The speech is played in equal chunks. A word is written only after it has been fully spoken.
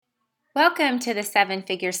Welcome to the Seven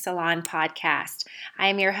Figure Salon podcast. I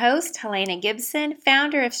am your host, Helena Gibson,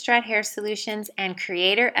 founder of Strut Hair Solutions and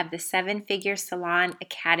creator of the Seven Figure Salon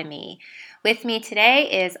Academy. With me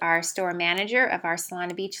today is our store manager of our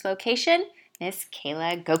Solana Beach location, Miss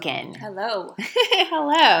Kayla Gokin. Hello.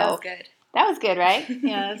 Hello. That was good. That was good, right?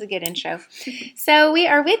 Yeah, that was a good intro. So we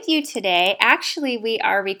are with you today. Actually, we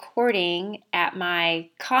are recording at my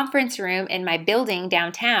conference room in my building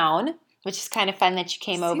downtown, which is kind of fun that you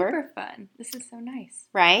came over. Super fun. This is so nice.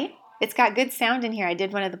 Right? It's got good sound in here. I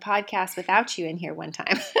did one of the podcasts without you in here one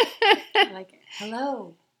time. I like it.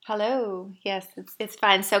 Hello. Hello. Yes, it's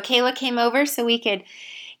fun. So Kayla came over so we could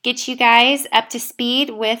get you guys up to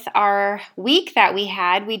speed with our week that we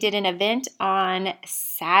had. We did an event on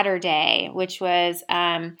Saturday, which was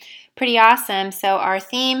pretty awesome. So our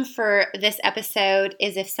theme for this episode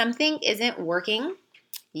is if something isn't working,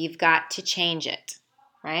 you've got to change it,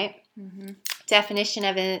 right? Mm-hmm. Definition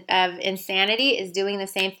of insanity is doing the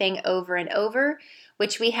same thing over and over,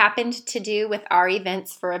 which we happened to do with our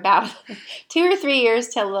events for about 2 or 3 years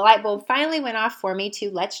till the light bulb finally went off for me to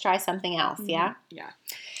let's try something else, yeah? Yeah.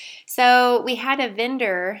 So we had a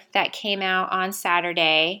vendor that came out on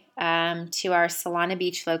Saturday to our Solana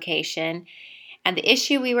Beach location, and the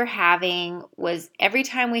issue we were having was every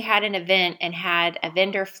time we had an event and had a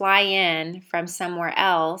vendor fly in from somewhere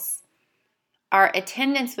else, our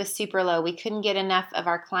attendance was super low. We couldn't get enough of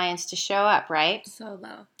our clients to show up, right? So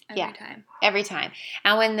low. Every time. Every time.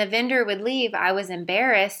 And when the vendor would leave, I was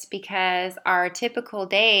embarrassed because our typical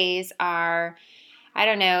days are, I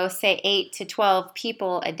don't know, say 8 to 12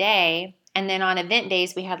 people a day. And then on event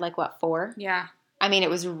days, we had 4? Yeah. I mean, it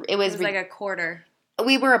was like a quarter.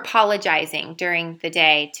 We were apologizing during the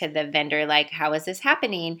day to the vendor, how is this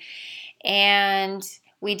happening? And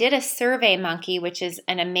we did a SurveyMonkey, which is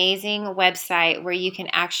an amazing website where you can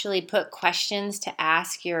actually put questions to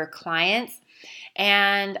ask your clients.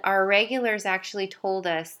 And our regulars actually told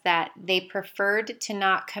us that they preferred to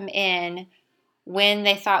not come in when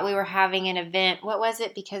they thought we were having an event. What was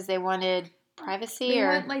it? Because they wanted privacy? They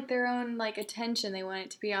want their own attention. They want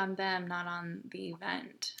it to be on them, not on the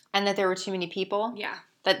event. And that there were too many people? Yeah.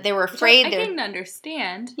 That they were afraid. I can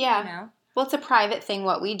understand. Yeah. Well, it's a private thing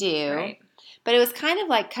what we do. Right. But it was kind of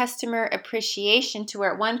like customer appreciation to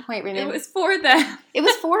where at one point, remember? It was for them. It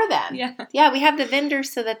was for them. Yeah. Yeah, we have the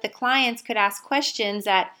vendors so that the clients could ask questions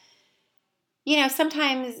that,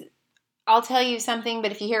 sometimes I'll tell you something,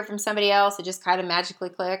 but if you hear it from somebody else, it just kind of magically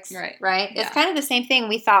clicks. Right? Yeah. It's kind of the same thing.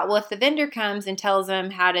 We thought, well, if the vendor comes and tells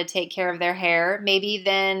them how to take care of their hair, maybe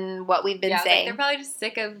then what we've been saying. They're probably just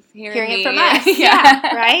sick of hearing me. it from us.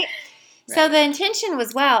 Yeah, right? So the intention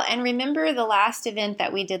was well. And remember the last event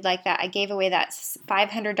that we did like that? I gave away that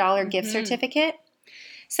 $500 gift certificate.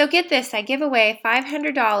 So get this. I give away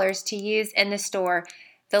 $500 to use in the store.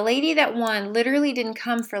 The lady that won literally didn't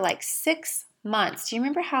come for 6 months. Do you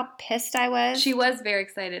remember how pissed I was? She was very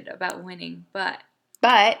excited about winning, but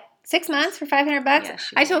 6 months for $500? Yeah,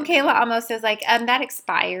 I told Kayla almost, I was like, that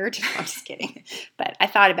expired. I'm just kidding. But I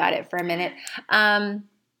thought about it for a minute.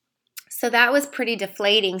 So that was pretty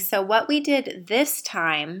deflating. So what we did this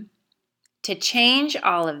time to change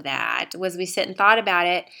all of that was we sit and thought about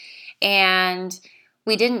it, and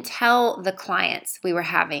we didn't tell the clients we were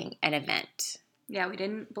having an event. Yeah, we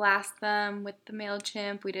didn't blast them with the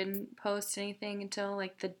MailChimp. We didn't post anything until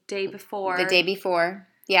the day before. The day before.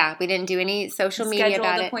 Yeah, we didn't do any social media about it.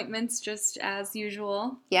 Scheduled appointments just as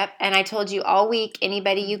usual. Yep, and I told you all week,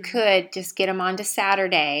 anybody you could, just get them on to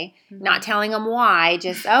Saturday. Not telling them why,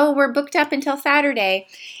 just, we're booked up until Saturday.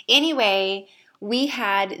 Anyway, we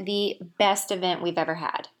had the best event we've ever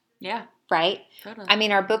had. Yeah. Right? Totally. I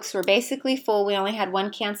mean, our books were basically full. We only had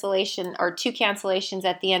 1 cancellation or 2 cancellations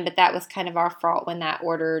at the end, but that was kind of our fault when that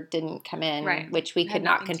order didn't come in, right. Which we could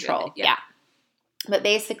not control. Yeah. But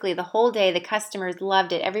basically, the whole day, the customers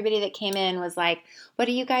loved it. Everybody that came in was like, what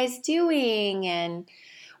are you guys doing? And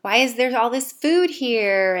why is there all this food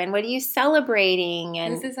here? And what are you celebrating?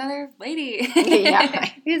 And who's this other lady? Yeah,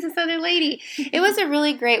 right. Who's this other lady? It was a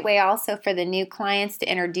really great way also for the new clients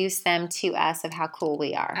to introduce them to us of how cool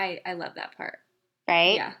we are. I love that part.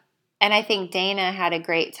 Right? Yeah. And I think Dana had a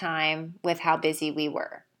great time with how busy we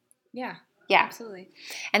were. Yeah. Yeah. Absolutely.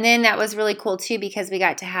 And then that was really cool, too, because we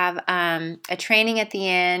got to have a training at the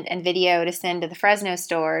end and video to send to the Fresno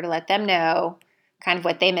store to let them know kind of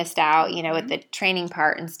what they missed out, with the training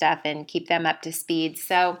part and stuff, and keep them up to speed.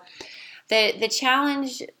 So the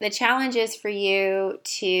challenge is for you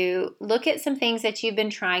to look at some things that you've been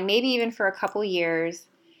trying, maybe even for a couple years,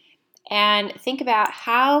 and think about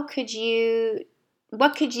what could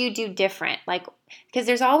you do different? Because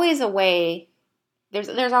there's always a way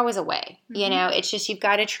there's always a way, Mm-hmm. it's just, you've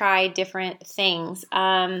got to try different things.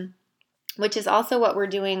 Which is also what we're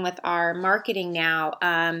doing with our marketing now.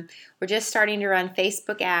 We're just starting to run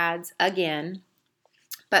Facebook ads again.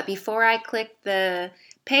 But before I click the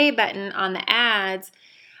pay button on the ads,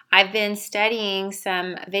 I've been studying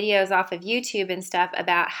some videos off of YouTube and stuff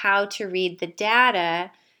about how to read the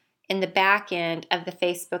data in the back end of the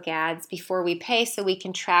Facebook ads before we pay, so we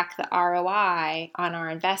can track the ROI on our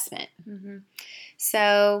investment. Mm-hmm.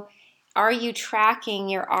 So, are you tracking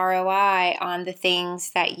your ROI on the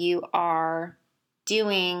things that you are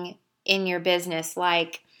doing in your business?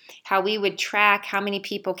 Like how we would track how many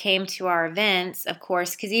people came to our events, of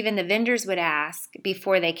course, because even the vendors would ask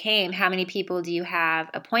before they came, how many people do you have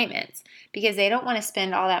appointments? Because they don't want to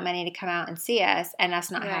spend all that money to come out and see us and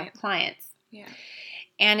us not have clients. Yeah.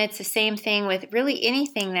 And it's the same thing with really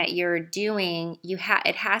anything that you're doing.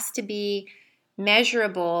 It has to be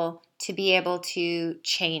measurable to be able to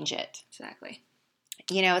change it. Exactly.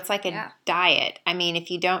 It's like a diet. I mean,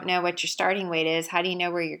 if you don't know what your starting weight is, how do you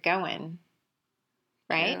know where you're going?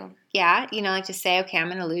 Right? True. Yeah. Like to say, okay, I'm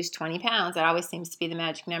going to lose 20 pounds. That always seems to be the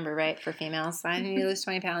magic number, right? For females. I need to lose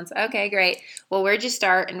 20 pounds. Okay, great. Well, where'd you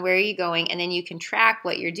start and where are you going? And then you can track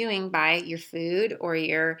what you're doing by your food or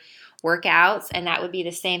your workouts. And that would be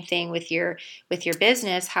the same thing with your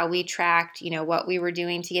business, how we tracked, what we were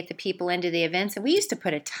doing to get the people into the events. And we used to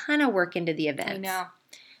put a ton of work into the events. I know.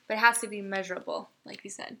 But it has to be measurable, like you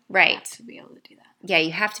said. Right. You have to be able to do that. Yeah,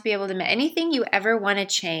 you have to be able to anything you ever want to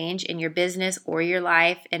change in your business or your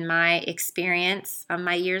life, in my experience on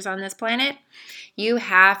my years on this planet, you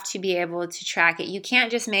have to be able to track it. You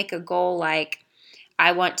can't just make a goal like,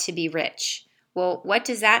 I want to be rich. Well, what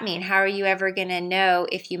does that mean? How are you ever going to know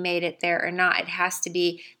if you made it there or not? It has to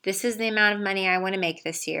be, this is the amount of money I want to make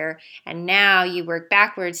this year. And now you work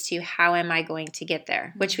backwards to, how am I going to get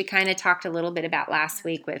there? Which we kind of talked a little bit about last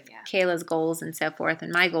week with Kayla's goals and so forth,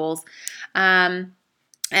 and my goals. And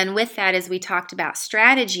with that, as we talked about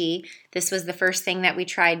strategy, this was the first thing that we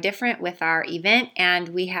tried different with our event, and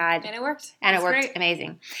it worked. And it worked great.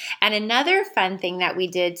 amazing. And another fun thing that we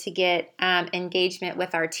did to get engagement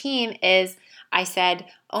with our team is, I said,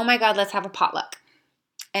 oh my God, let's have a potluck.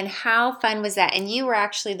 And how fun was that? And you were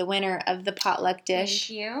actually the winner of the potluck dish.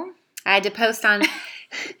 Thank you. I had to post on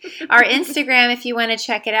our Instagram if you want to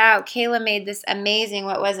check it out. Kayla made this amazing,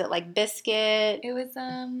 what was it, like biscuit? It was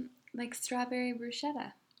like strawberry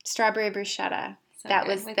bruschetta. Strawberry bruschetta. So that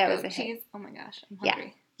was a cheese. hit. Oh my gosh, I'm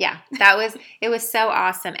hungry. Yeah, it was so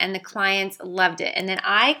awesome, and the clients loved it. And then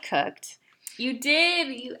I cooked. You did.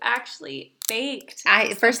 You actually baked.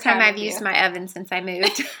 First time I've used my oven since I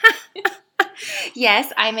moved.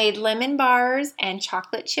 Yes, I made lemon bars and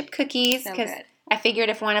chocolate chip cookies because I figured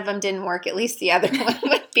if one of them didn't work, at least the other one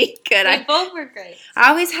would be good. They both were great. I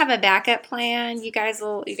always have a backup plan. You guys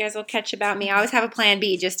will catch about me. I always have a plan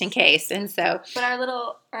B just in case. And so, but our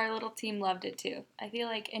little team loved it too. I feel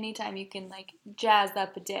like anytime you can like jazz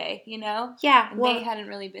up a day, Yeah. And they hadn't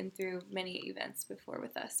really been through many events before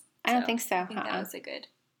with us. I don't think so. I think that was a good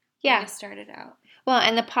way to start it out. Well,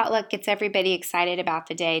 and the potluck gets everybody excited about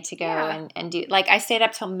the day to go and do. Like, I stayed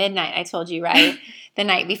up till midnight, I told you, right? The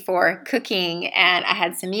night before, cooking, and I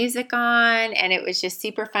had some music on, and it was just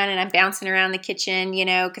super fun, and I'm bouncing around the kitchen,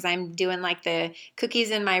 because I'm doing, like, the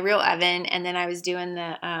cookies in my real oven, and then I was doing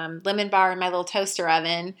the lemon bar in my little toaster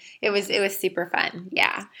oven. It was super fun,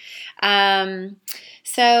 yeah.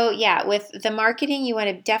 So, yeah, with the marketing, you want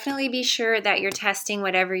to definitely be sure that you're testing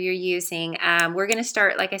whatever you're using. We're going to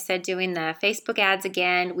start, like I said, doing the Facebook ads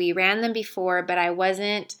again. We ran them before, but I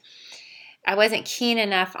wasn't keen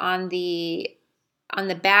enough on the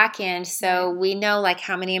back end, so we know like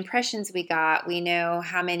how many impressions we got. We know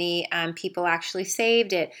how many people actually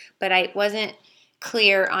saved it, but I wasn't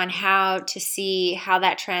clear on how to see how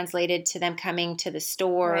that translated to them coming to the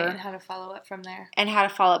store. Right, and how to follow up from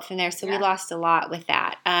there. So we lost a lot with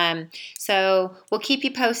that. So we'll keep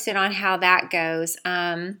you posted on how that goes.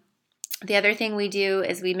 The other thing we do,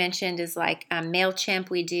 as we mentioned, is like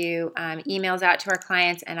MailChimp. We do emails out to our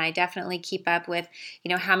clients, and I definitely keep up with,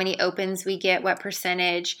 how many opens we get, what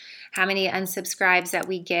percentage, how many unsubscribes that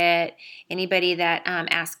we get, anybody that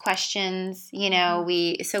asks questions.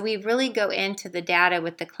 We really go into the data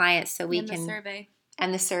with the clients so we can. And the survey.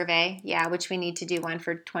 And the survey, yeah, which we need to do one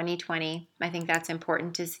for 2020. I think that's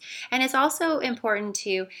important. And it's also important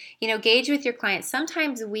to, gauge with your clients.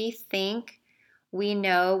 Sometimes we think we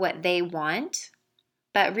know what they want,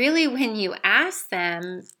 but really when you ask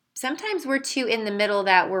them, sometimes we're too in the middle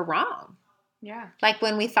that we're wrong. Yeah. Like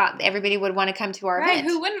when we thought everybody would want to come to our event.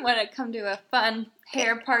 Who wouldn't want to come to a fun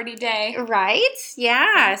hair party day? Right?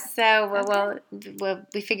 Yeah. So,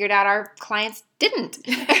 we figured out our clients didn't.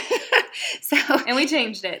 And we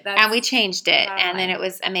changed it. And then it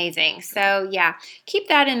was amazing. So, yeah, keep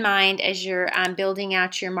that in mind as you're building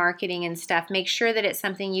out your marketing and stuff. Make sure that it's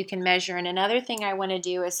something you can measure. And another thing I want to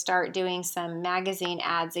do is start doing some magazine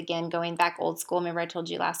ads again, going back old school. Remember I told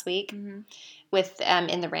you last week? Mm-hmm. With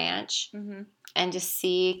in the ranch, mm-hmm. and just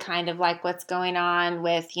see kind of like what's going on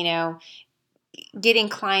with, getting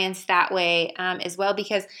clients that way as well,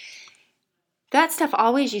 because that stuff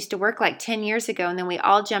always used to work like 10 years ago, and then we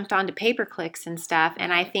all jumped onto pay-per-clicks and stuff,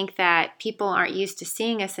 and I think that people aren't used to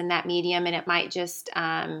seeing us in that medium, and it might just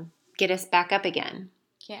get us back up again.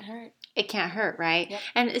 Can't hurt. It can't hurt, right? Yep.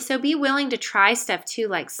 And so be willing to try stuff too,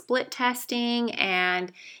 like split testing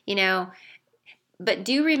and, but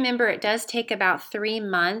do remember it does take about 3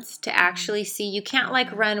 months to actually see. You can't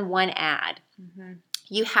like run one ad. Mm-hmm.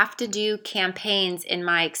 You have to do campaigns in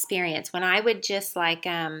my experience. When I would just like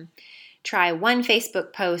try one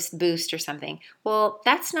Facebook post boost or something, well,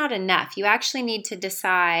 that's not enough. You actually need to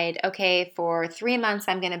decide, okay, for 3 months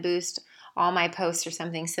I'm going to boost all my posts or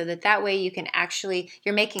something, so that way you can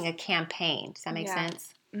you're making a campaign. Does that make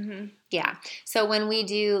sense? Mm-hmm. Yeah. So when we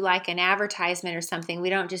do like an advertisement or something, we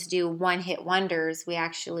don't just do one hit wonders. We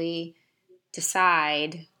actually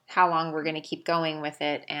decide how long we're going to keep going with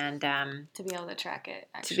it, and to be able to track it.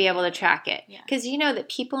 Because that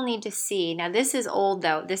people need to see. Now this is old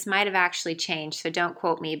though. This might have actually changed, so don't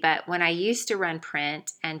quote me. But when I used to run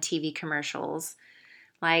print and TV commercials,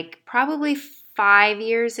 like probably 5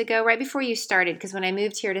 years ago, right before you started, because when I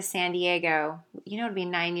moved here to San Diego, it'll be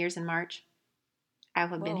 9 years in March. I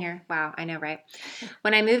have been here. Wow, I know, right?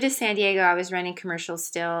 When I moved to San Diego, I was running commercials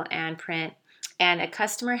still and print, and a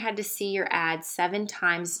customer had to see your ad 7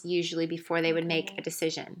 times usually before they would make a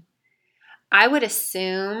decision. I would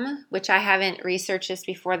assume, which I haven't researched this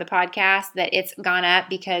before the podcast, that it's gone up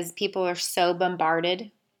because people are so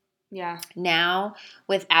bombarded. Yeah. Now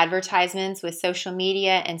with advertisements, with social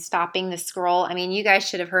media and stopping the scroll. I mean, you guys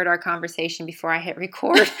should have heard our conversation before I hit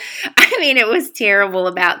record. I mean, it was terrible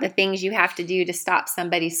about the things you have to do to stop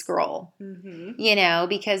somebody's scroll. Mm-hmm.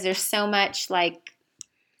 Because there's so much like,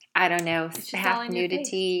 I don't know, half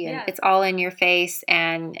nudity and it's all in your face,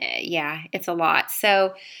 and it's a lot.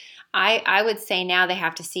 So I would say now they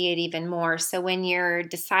have to see it even more. So when you're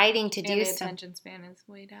deciding to do something, the attention span is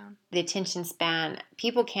way down. The attention span,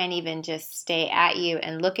 people can't even just stay at you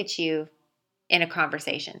and look at you in a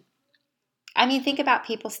conversation. I mean, think about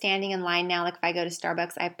people standing in line now. Like if I go to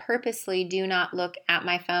Starbucks, I purposely do not look at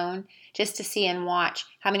my phone just to see and watch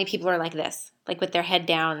how many people are like this, like with their head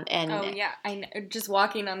down. And I know. Just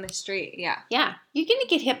walking on the street. Yeah, you're gonna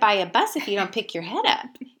get hit by a bus if you don't pick your head up.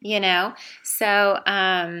 So.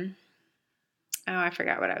 Oh, I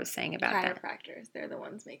forgot what I was saying about that. Chiropractors, they're the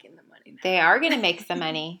ones making the money now. They are going to make the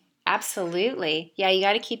money. Absolutely. Yeah, you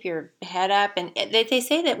got to keep your head up. And they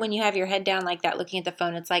say that when you have your head down like that, looking at the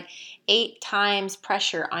phone, it's like 8 times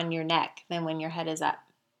pressure on your neck than when your head is up.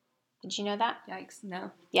 Did you know that? Yikes, no.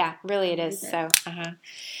 Yeah, really it is. So,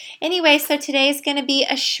 Anyway, so today's going to be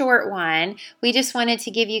a short one. We just wanted to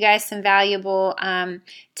give you guys some valuable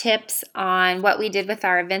tips on what we did with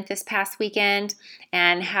our event this past weekend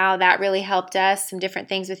and how that really helped us. Some different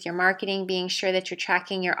things with your marketing, being sure that you're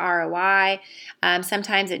tracking your ROI.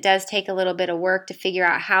 Sometimes it does take a little bit of work to figure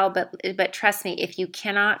out how, but trust me, if you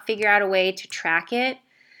cannot figure out a way to track it,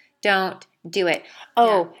 don't do it.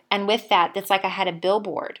 And with that, that's like I had a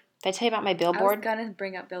billboard. Did I tell you about my billboard? I was going to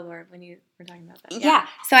bring up billboard when you were talking about that. Yeah.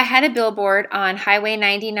 So I had a billboard on Highway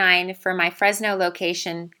 99 for my Fresno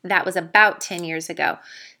location. That was about 10 years ago.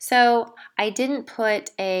 So I didn't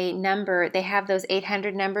put a number. They have those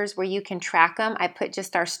 800 numbers where you can track them. I put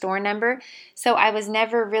just our store number. So I was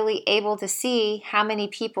never really able to see how many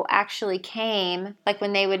people actually came, like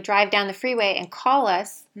when they would drive down the freeway and call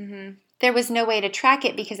us. Mm-hmm. There was no way to track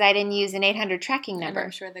it because I didn't use an 800 tracking number. And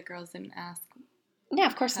I'm sure the girls didn't ask. No,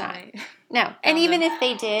 of course not. No. And even if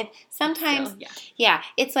they did, sometimes,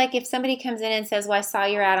 it's like if somebody comes in and says, well, I saw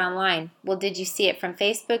your ad online. Well, did you see it from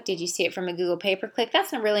Facebook? Did you see it from a Google pay-per-click?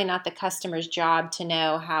 That's not the customer's job to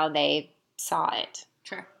know how they saw it.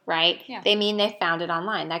 Sure. Right? Yeah. They mean they found it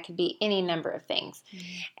online. That could be any number of things. Mm-hmm.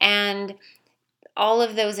 And all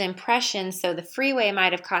of those impressions, so the freeway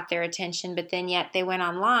might have caught their attention, but then yet they went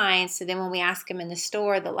online. So then when we ask them in the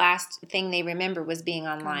store, the last thing they remember was being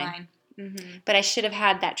online. Mm-hmm. But I should have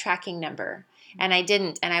had that tracking number, and I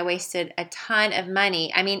didn't, and I wasted a ton of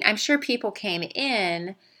money. I mean, I'm sure people came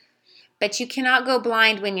in, But you cannot go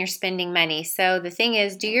blind when you're spending money. So the thing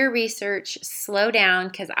is, do your research, slow down,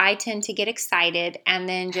 because I tend to get excited and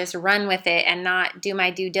then just run with it and not do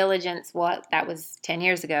my due diligence. Well, that was 10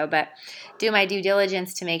 years ago, but do my due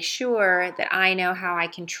diligence to make sure that I know how I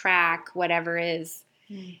can track whatever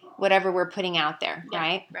we're putting out there,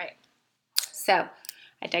 right? Right. So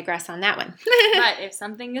I digress on that one. But if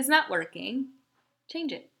something is not working,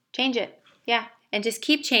 change it. Change it. Yeah. And just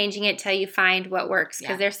keep changing it till you find what works,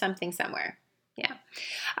 because there's something somewhere. Yeah.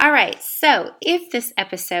 All right. So if this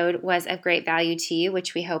episode was of great value to you,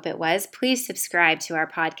 which we hope it was, please subscribe to our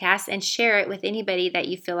podcast and share it with anybody that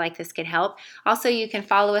you feel like this could help. Also, you can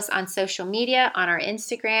follow us on social media, on our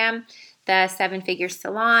Instagram, the Seven Figure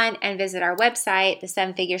Salon, and visit our website,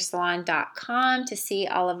 the7figuresalon.com, to see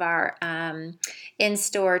all of our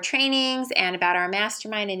in-store trainings and about our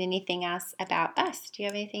mastermind and anything else about us. Do you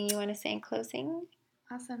have anything you want to say in closing?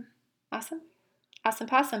 Awesome. All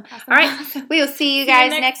right. We will see you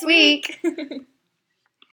guys next week.